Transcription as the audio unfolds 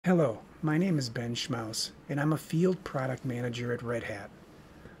Hello, my name is Ben Schmaus, and I'm a Field Product Manager at Red Hat.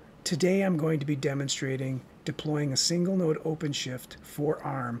 Today I'm going to be demonstrating deploying a single-node OpenShift for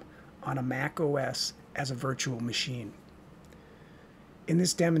ARM on a macOS as a virtual machine. In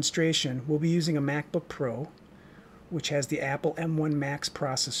this demonstration, we'll be using a MacBook Pro, which has the Apple M1 Max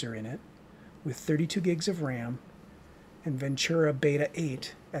processor in it, with 32 gigs of RAM, and Ventura Beta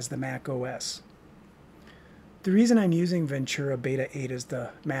 8 as the macOS. The reason I'm using Ventura Beta 8 as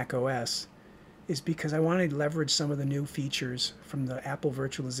the macOS is because I want to leverage some of the new features from the Apple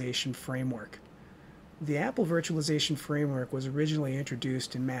Virtualization Framework. The Apple Virtualization Framework was originally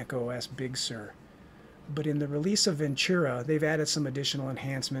introduced in macOS Big Sur, but in the release of Ventura, they've added some additional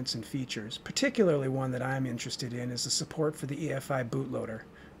enhancements and features. Particularly one that I'm interested in is the support for the EFI bootloader,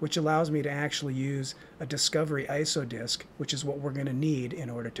 which allows me to actually use a Discovery ISO disk, which is what we're going to need in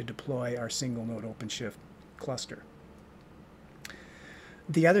order to deploy our single-node OpenShift cluster.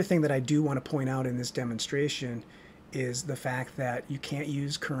 The other thing that I do want to point out in this demonstration is the fact that you can't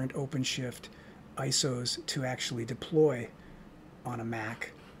use current OpenShift ISOs to actually deploy on a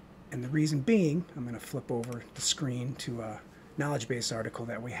Mac. And the reason being, I'm going to flip over the screen to a knowledge base article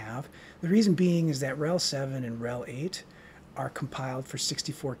that we have. The reason being is that RHEL 7 and RHEL 8 are compiled for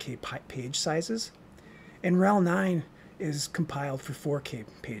 64K page sizes, and RHEL 9 is compiled for 4K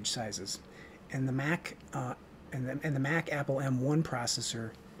page sizes. And the Mac the Mac Apple M1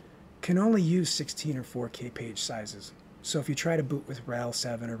 processor can only use 16 or 4K page sizes. So if you try to boot with RHEL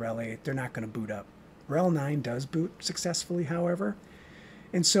 7 or RHEL 8, they're not going to boot up. RHEL 9 does boot successfully, however.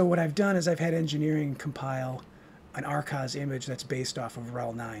 And so what I've done is I've had engineering compile an RCOS image that's based off of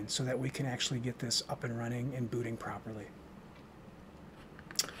RHEL 9 so that we can actually get this up and running and booting properly.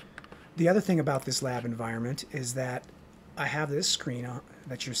 The other thing about this lab environment is that I have this screen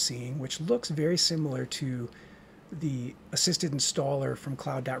that you're seeing, which looks very similar to the assisted installer from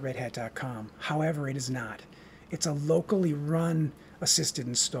cloud.redhat.com. However, it is not. It's a locally run assisted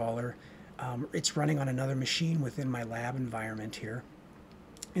installer. It's running on another machine within my lab environment here.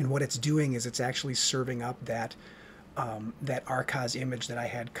 And what it's doing is it's actually serving up that RCOS image that I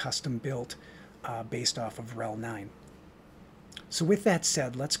had custom built based off of RHEL 9. So with that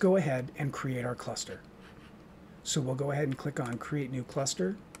said, let's go ahead and create our cluster. So we'll go ahead and click on Create New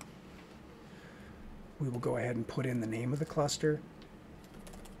Cluster. We will go ahead and put in the name of the cluster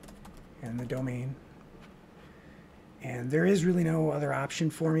and the domain. And there is really no other option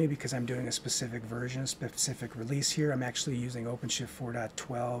for me because I'm doing a specific version, specific release here. I'm actually using OpenShift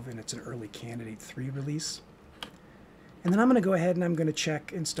 4.12 and it's an early candidate 3 release. And then I'm going to go ahead and I'm going to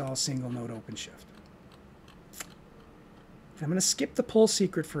check Install Single Node OpenShift. I'm going to skip the pull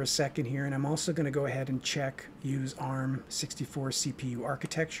secret for a second here, and I'm also going to go ahead and check use ARM 64 CPU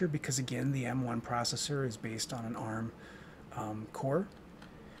architecture because, again, the M1 processor is based on an ARM core.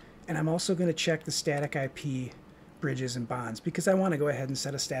 And I'm also going to check the static IP bridges and bonds because I want to go ahead and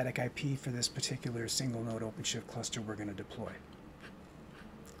set a static IP for this particular single node OpenShift cluster we're going to deploy.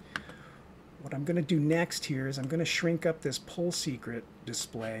 What I'm going to do next here is I'm going to shrink up this pull secret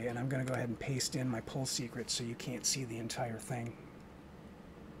display, and I'm going to go ahead and paste in my pull secret so you can't see the entire thing.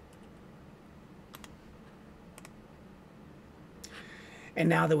 And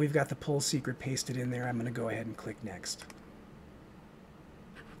now that we've got the pull secret pasted in there, I'm going to go ahead and click Next.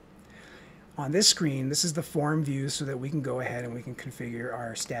 On this screen, this is the form view so that we can go ahead and we can configure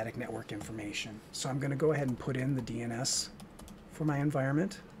our static network information. So I'm going to go ahead and put in the DNS for my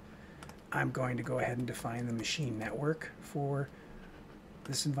environment. I'm going to go ahead and define the machine network for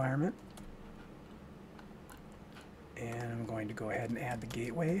this environment. And I'm going to go ahead and add the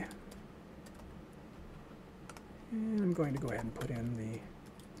gateway. And I'm going to go ahead and put in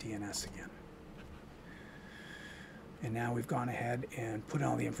the DNS again. And now we've gone ahead and put in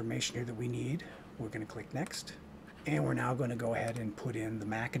all the information here that we need. We're going to click Next. And we're now going to go ahead and put in the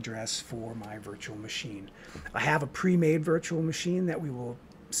MAC address for my virtual machine. I have a pre-made virtual machine that we will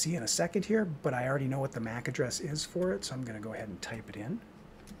see in a second here, but I already know what the MAC address is for it, so I'm going to go ahead and type it in.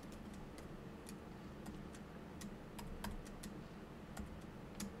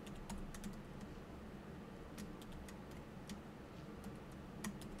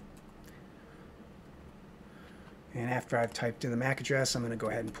 And after I've typed in the MAC address, I'm going to go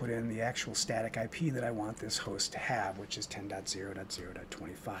ahead and put in the actual static IP that I want this host to have, which is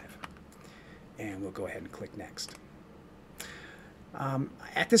 10.0.0.25. And we'll go ahead and click Next.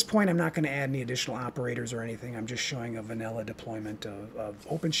 At this point, I'm not going to add any additional operators or anything. I'm just showing a vanilla deployment of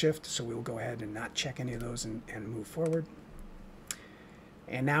OpenShift, so we will go ahead and not check any of those and move forward.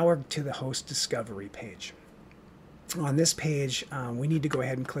 And now we're to the host discovery page. On this page, we need to go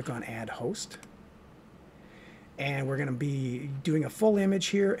ahead and click on Add Host. And we're going to be doing a full image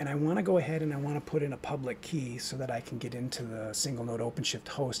here, and I want to go ahead and I want to put in a public key so that I can get into the single node OpenShift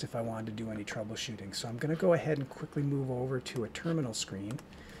host if I wanted to do any troubleshooting. So I'm going to go ahead and quickly move over to a terminal screen,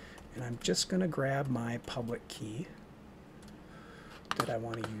 and I'm just going to grab my public key that I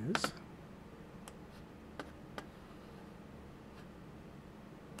want to use.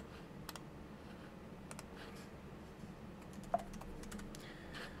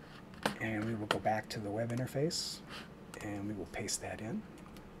 And we will go back to the web interface and we will paste that in.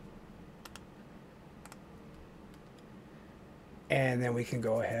 And then we can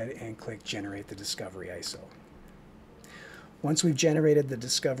go ahead and click Generate the Discovery ISO. Once we've generated the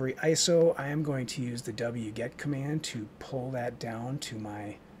Discovery ISO, I am going to use the wget command to pull that down to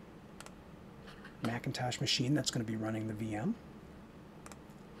my Macintosh machine that's going to be running the VM.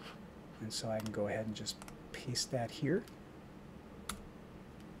 And so I can go ahead and just paste that here.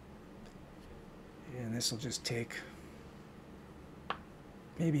 And this will just take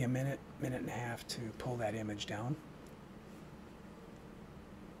maybe a minute, minute and a half to pull that image down.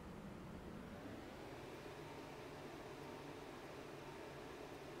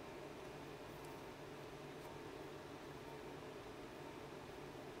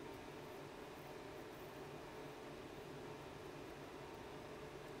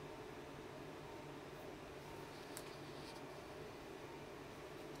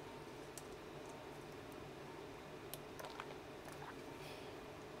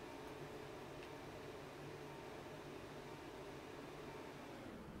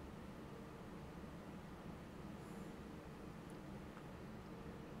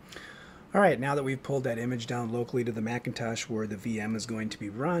 All right, now that we've pulled that image down locally to the Macintosh where the VM is going to be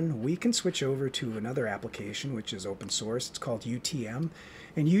run, we can switch over to another application, which is open source. It's called UTM.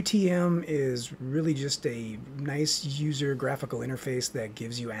 And UTM is really just a nice user graphical interface that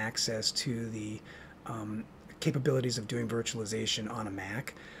gives you access to the capabilities of doing virtualization on a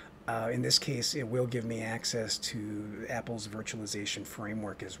Mac. In this case, it will give me access to Apple's virtualization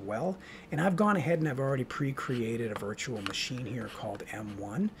framework as well. And I've gone ahead and I've already pre-created a virtual machine here called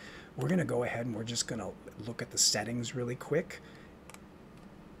M1. We're going to go ahead and we're just going to look at the settings really quick,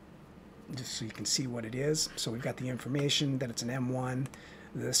 just so you can see what it is. So we've got the information that it's an M1.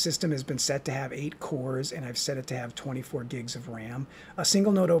 The system has been set to have 8 cores, and I've set it to have 24 gigs of RAM. A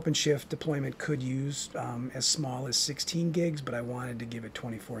single node OpenShift deployment could use as small as 16 gigs, but I wanted to give it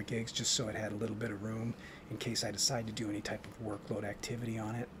 24 gigs just so it had a little bit of room in case I decide to do any type of workload activity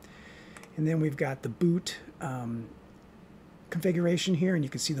on it. And then we've got the boot configuration here, and you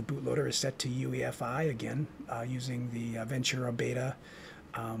can see the bootloader is set to UEFI again using the Ventura beta.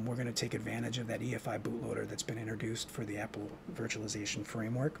 We're going to take advantage of that EFI bootloader that's been introduced for the Apple virtualization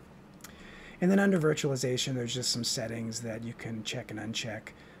framework. And then under virtualization, there's just some settings that you can check and uncheck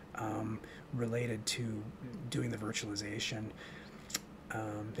related to doing the virtualization.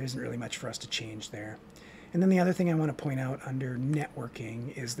 There isn't really much for us to change there. And then the other thing I want to point out under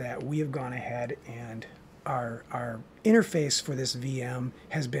networking is that we have gone ahead and our interface for this VM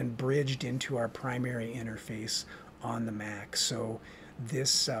has been bridged into our primary interface on the Mac. So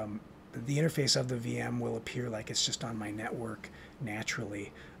this the interface of the VM will appear like it's just on my network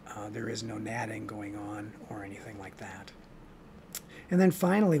naturally. There is no NATing going on or anything like that. And then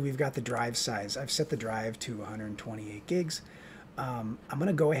finally, we've got the drive size. I've set the drive to 128 gigs. I'm going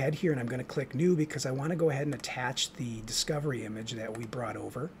to go ahead here and I'm going to click New because I want to go ahead and attach the Discovery image that we brought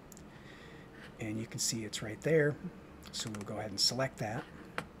over. And you can see it's right there. So we'll go ahead and select that.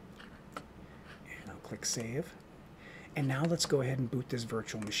 And I'll click Save. And now let's go ahead and boot this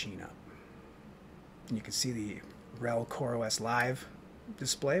virtual machine up. And you can see the RHEL CoreOS Live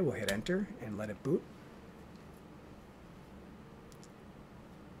display. We'll hit Enter and let it boot.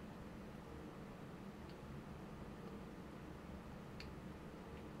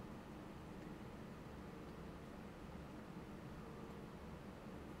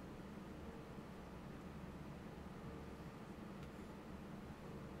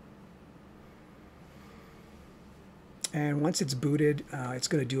 And once it's booted, it's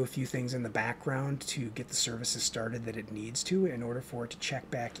going to do a few things in the background to get the services started that it needs to in order for it to check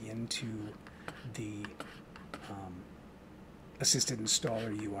back into the assisted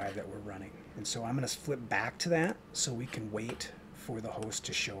installer UI that we're running. And so I'm going to flip back to that so we can wait for the host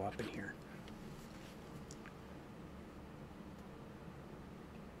to show up in here.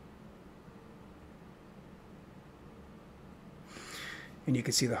 And you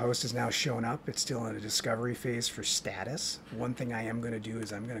can see the host is now shown up. It's still in a discovery phase for status. One thing I am going to do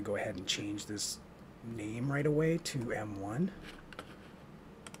is I'm going to go ahead and change this name right away to M1.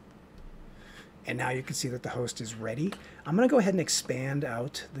 And now you can see that the host is ready. I'm going to go ahead and expand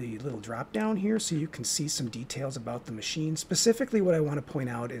out the little drop down here so you can see some details about the machine. Specifically, what I want to point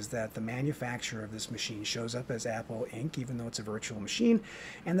out is that the manufacturer of this machine shows up as Apple Inc., even though it's a virtual machine,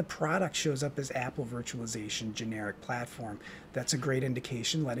 and the product shows up as Apple Virtualization Generic Platform. That's a great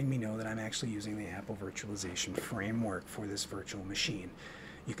indication, letting me know that I'm actually using the Apple Virtualization Framework for this virtual machine.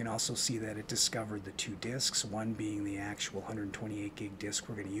 You can also see that it discovered the two disks, one being the actual 128 gig disk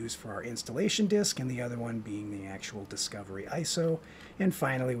we're going to use for our installation disk, and the other one being the actual Discovery ISO. And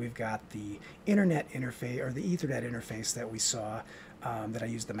finally, we've got the internet interface, or the Ethernet interface that we saw, that I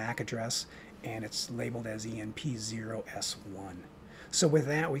used the MAC address, and it's labeled as ENP0S1. So with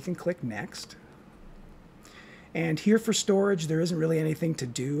that, we can click Next. And here for storage, there isn't really anything to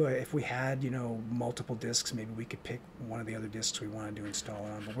do. If we had, multiple disks, maybe we could pick one of the other disks we wanted to install it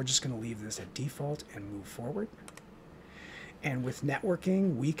on, but we're just going to leave this at default and move forward. And with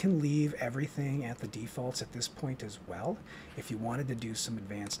networking, we can leave everything at the defaults at this point as well. If you wanted to do some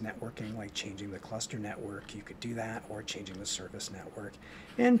advanced networking, like changing the cluster network, you could do that, or changing the service network,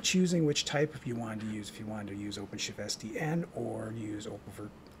 and choosing which type if you wanted to use. If you wanted to use OpenShift SDN or use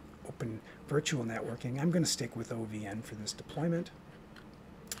Open Virtual Networking, I'm going to stick with OVN for this deployment.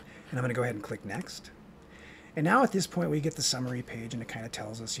 And I'm going to go ahead and click Next. And now at this point, we get the summary page, and it kind of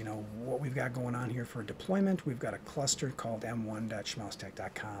tells us, what we've got going on here for a deployment. We've got a cluster called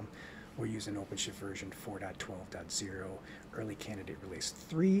m1.schmaustech.com. We're using OpenShift version 4.12.0, early candidate release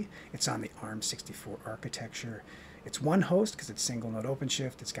 3. It's on the ARM64 architecture. It's one host because it's single node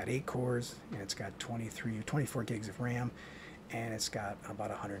OpenShift. It's got 8 cores, and it's got 24 gigs of RAM. And it's got about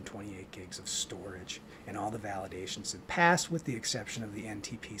 128 gigs of storage, and all the validations have passed with the exception of the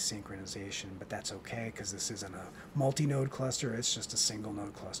NTP synchronization, but that's okay because this isn't a multi-node cluster, it's just a single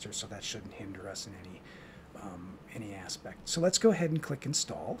node cluster, so that shouldn't hinder us in any aspect. So let's go ahead and click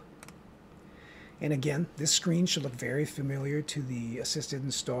Install. And again, this screen should look very familiar to the assisted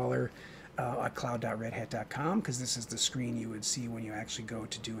installer at cloud.redhat.com, because this is the screen you would see when you actually go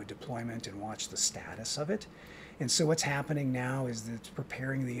to do a deployment and watch the status of it. And so what's happening now is that it's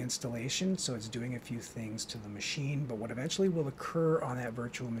preparing the installation, so it's doing a few things to the machine, but what eventually will occur on that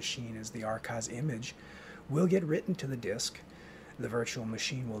virtual machine is the RCOS image will get written to the disk. The virtual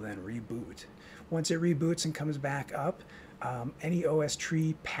machine will then reboot. Once it reboots and comes back up, any OS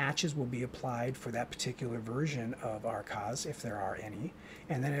tree patches will be applied for that particular version of RCOS, if there are any,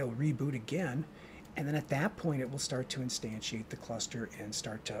 and then it'll reboot again. And then at that point, it will start to instantiate the cluster and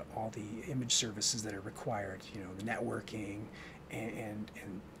start to all the image services that are required, the networking and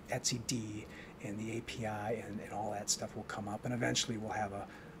etcd and the API and all that stuff will come up. And eventually we'll have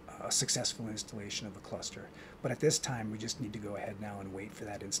a successful installation of the cluster. But at this time, we just need to go ahead now and wait for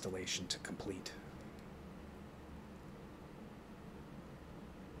that installation to complete.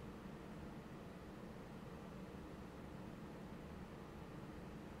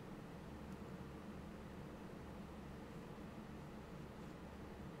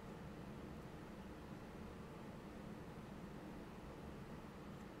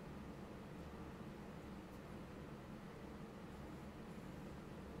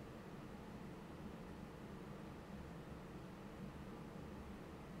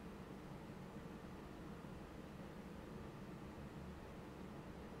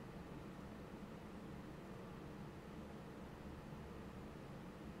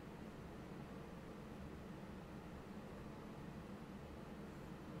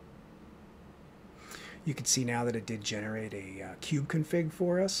 You can see now that it did generate a cube config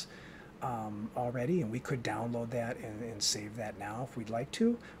for us already, and we could download that and save that now if we'd like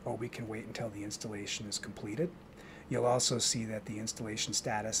to, or we can wait until the installation is completed. You'll also see that the installation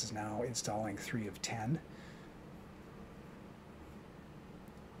status is now installing 3 of 10.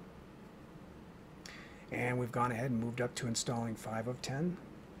 And we've gone ahead and moved up to installing 5 of 10.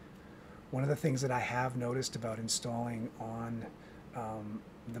 One of the things that I have noticed about installing on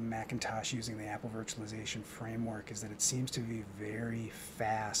the Macintosh using the Apple Virtualization Framework is that it seems to be very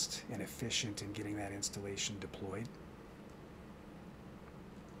fast and efficient in getting that installation deployed.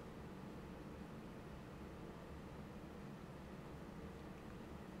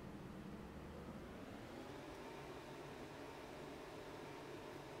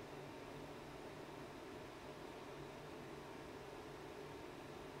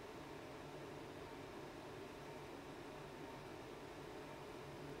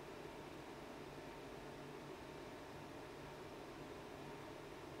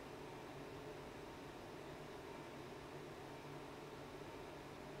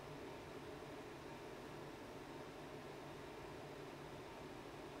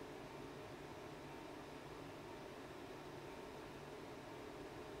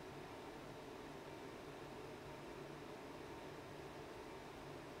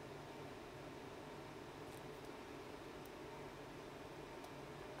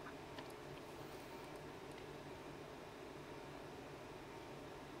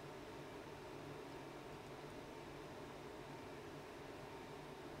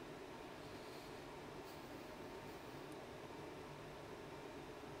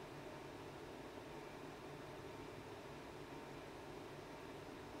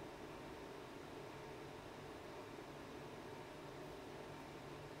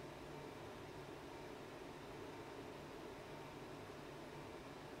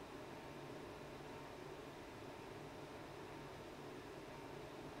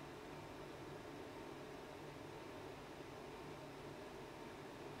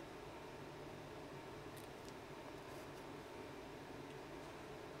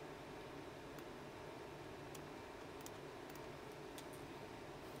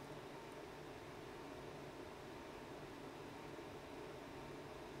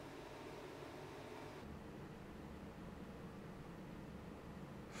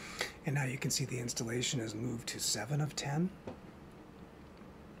 And now you can see the installation has moved to 7 of 10.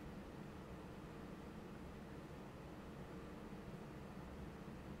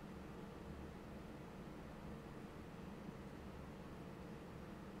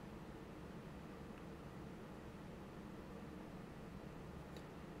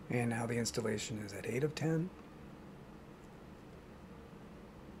 And now the installation is at 8 of 10.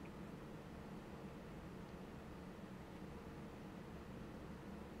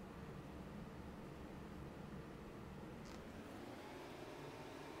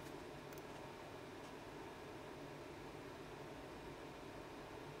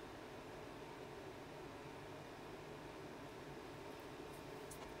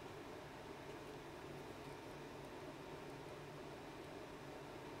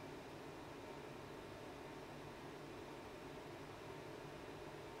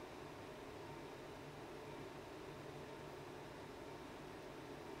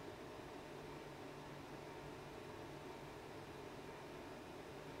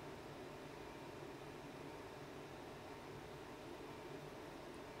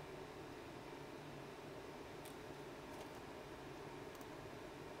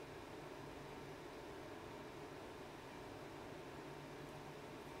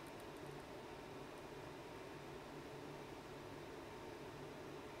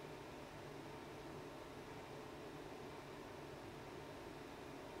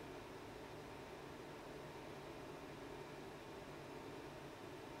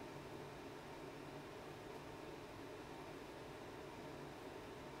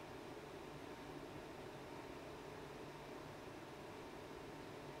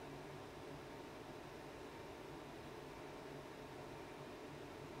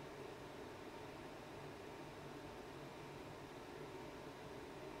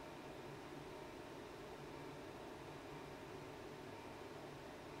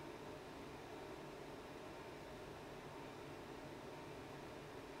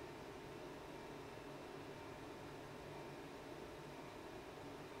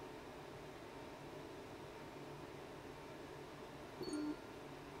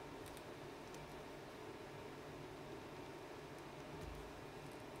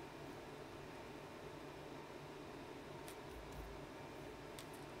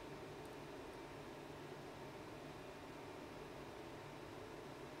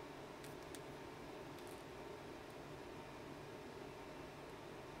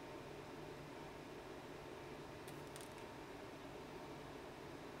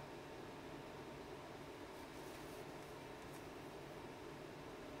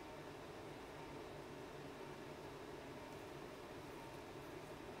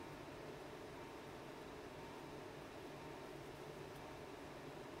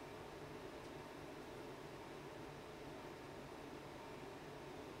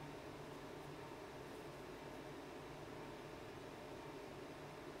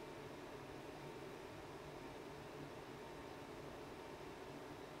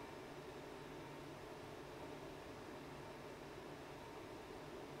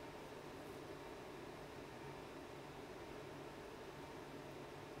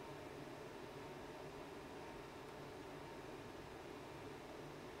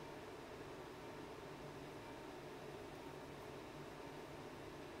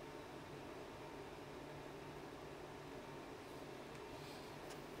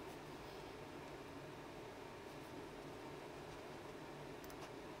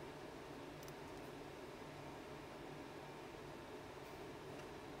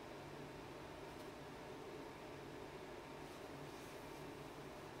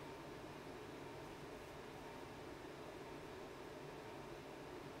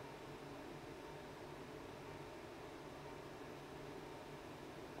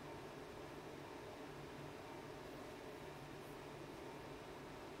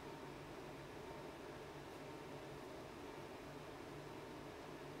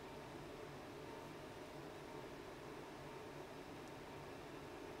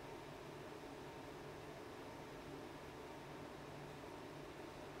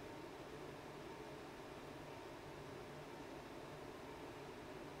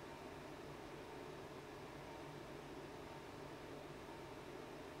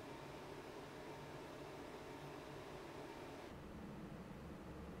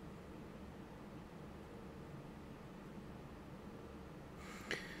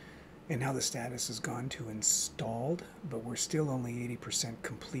 And now the status has gone to installed, but we're still only 80%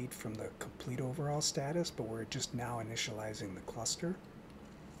 complete from the complete overall status, but we're just now initializing the cluster.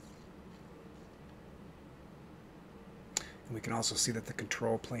 And we can also see that the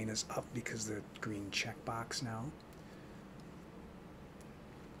control plane is up because the green checkbox now.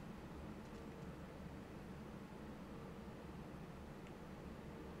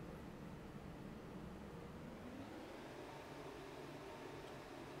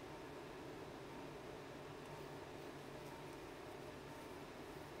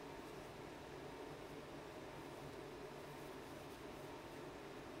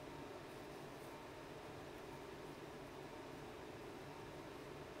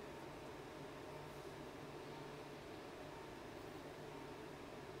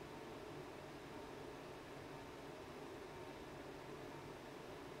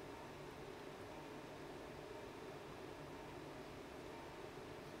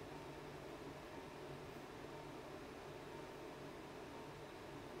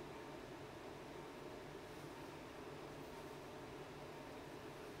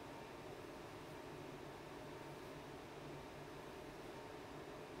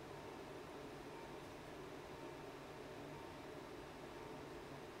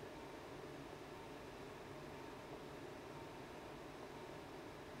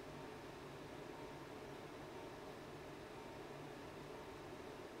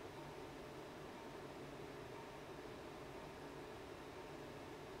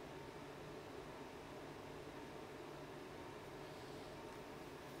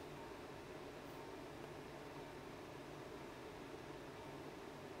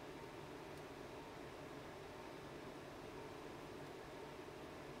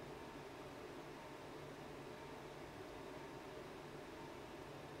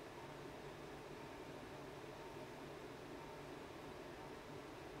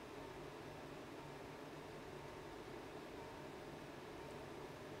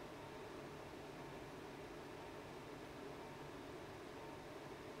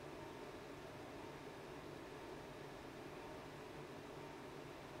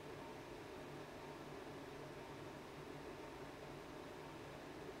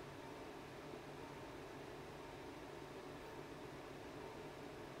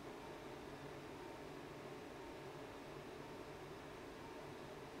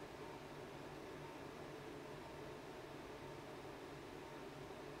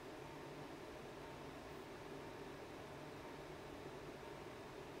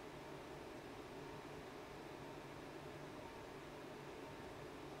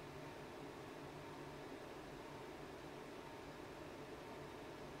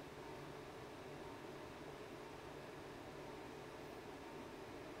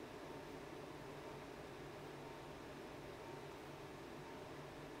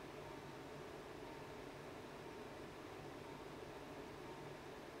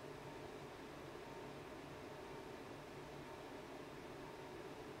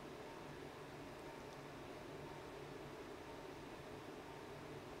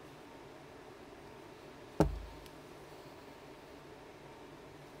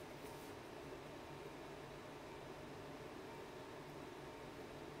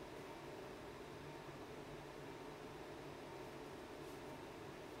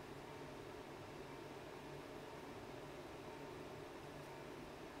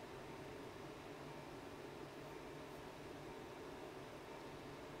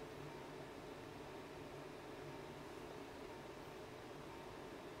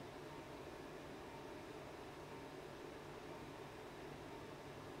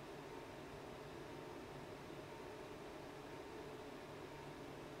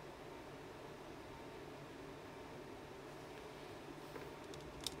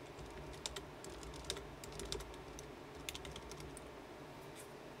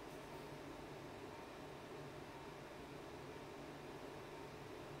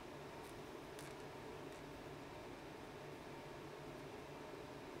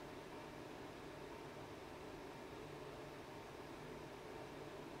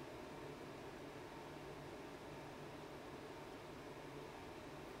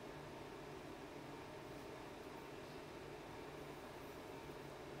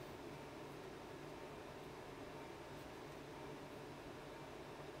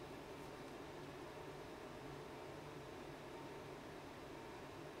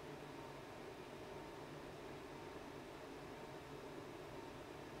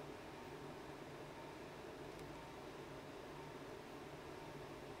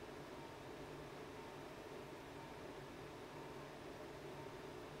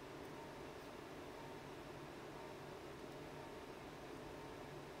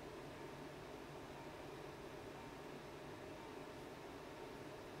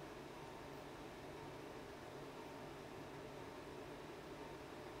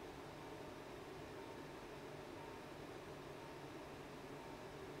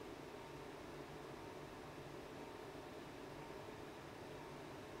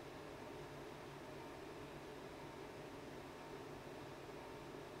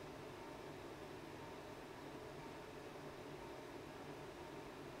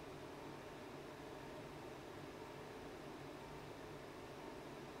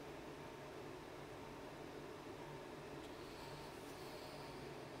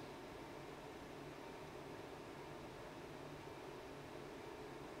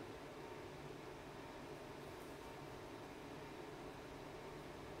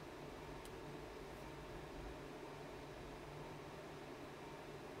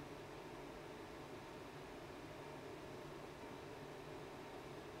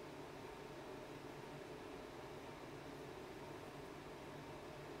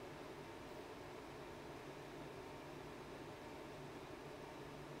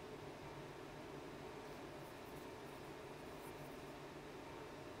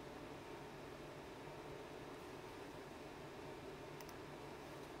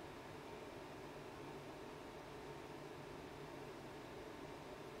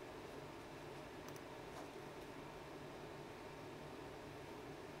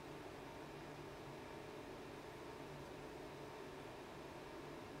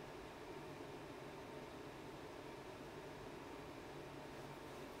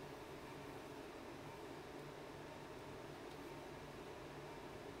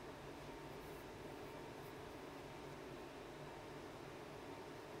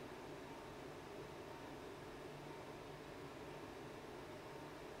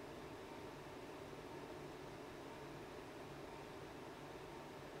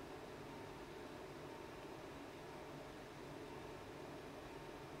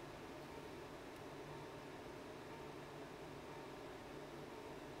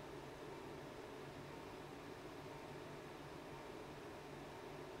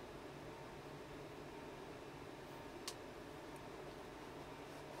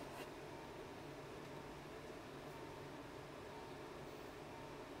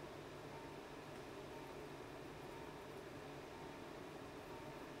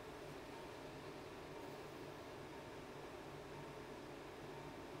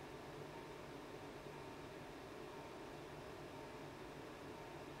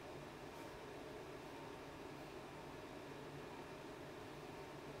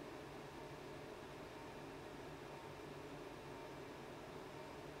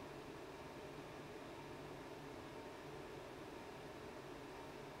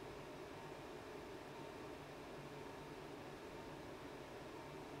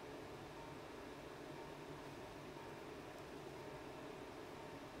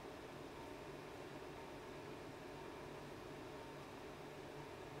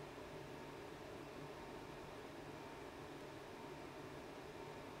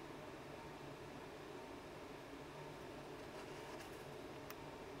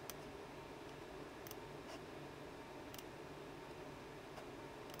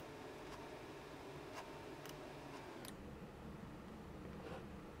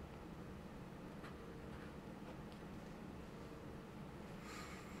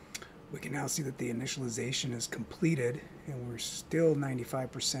 We can now see that the initialization is completed and we're still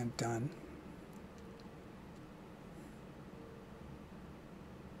 95% done.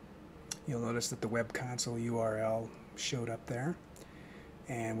 You'll notice that the web console URL showed up there,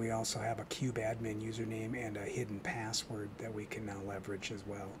 and we also have a Cube admin username and a hidden password that we can now leverage as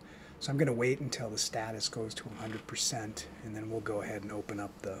well. So I'm going to wait until the status goes to 100%, and then we'll go ahead and open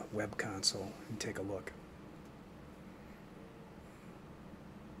up the web console and take a look.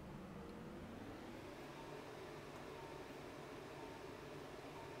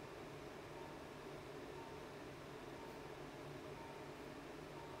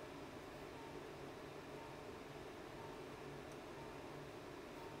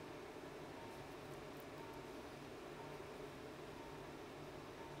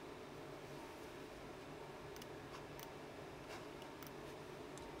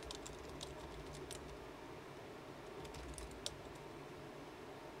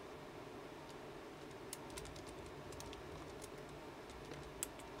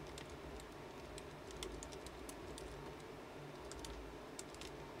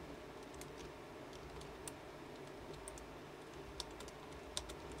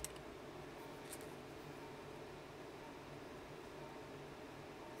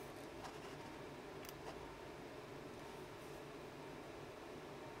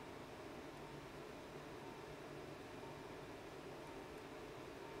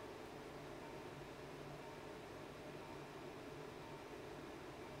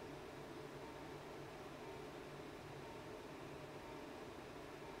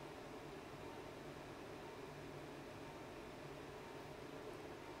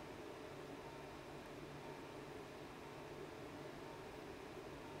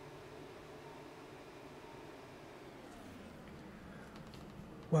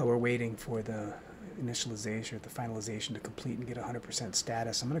 While we're waiting for the initialization or the finalization to complete and get 100%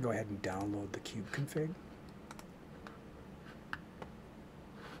 status, I'm going to go ahead and download the Cube config.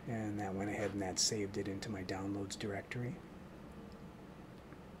 And that went ahead and that saved it into my downloads directory.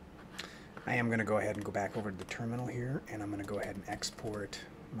 I am going to go ahead and go back over to the terminal here, and I'm going to go ahead and export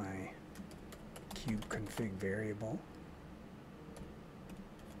my Cube config variable.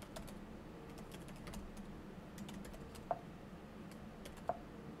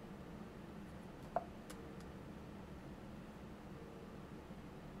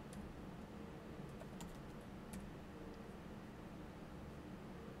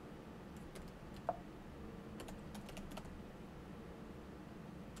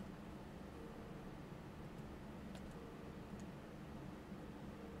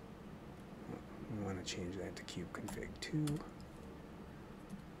 I want to change that to Cube config 2.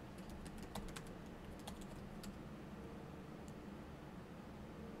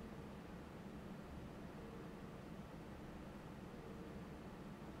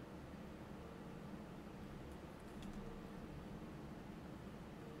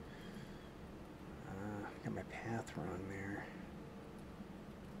 Got my path wrong there.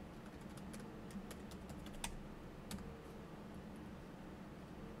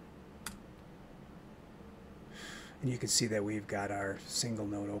 And you can see that we've got our single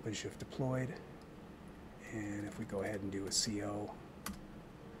node OpenShift deployed. And if we go ahead and do a CO,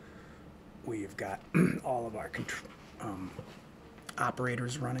 we've got all of our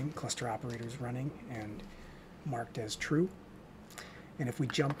operators running, cluster operators running, and marked as true. And if we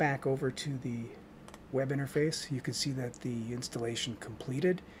jump back over to the web interface, you can see that the installation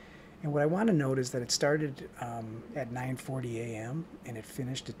completed. And what I want to note is that it started at 9:40 a.m. and it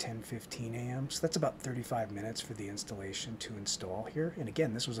finished at 10:15 a.m. So that's about 35 minutes for the installation to install here. And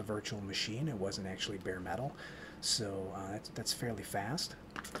again, this was a virtual machine. It wasn't actually bare metal. So that's fairly fast.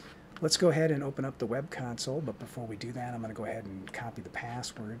 Let's go ahead and open up the web console. But before we do that, I'm going to go ahead and copy the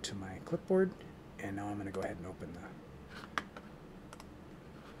password to my clipboard. And now I'm going to go ahead and open the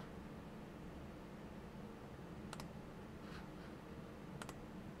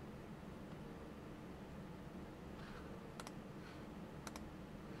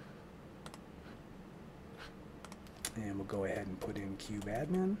and we'll go ahead and put in Cube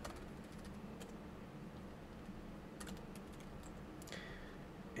admin.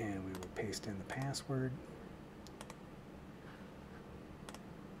 And we will paste in the password.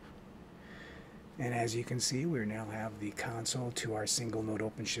 And as you can see, we now have the console to our single node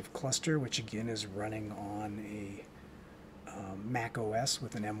OpenShift cluster, which again is running on a MacOS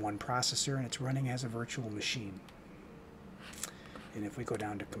with an M1 processor, and it's running as a virtual machine. And if we go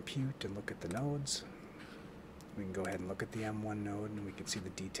down to compute and look at the nodes, we can go ahead and look at the M1 node, and we can see the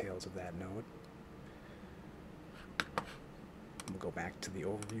details of that node. We'll go back to the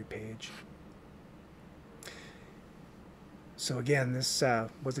overview page. So again, this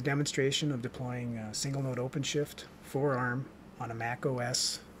was a demonstration of deploying single node OpenShift for ARM on a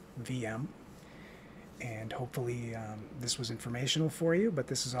macOS VM. And hopefully this was informational for you, but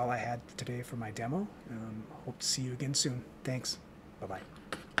this is all I had today for my demo. Hope to see you again soon. Thanks. Bye-bye.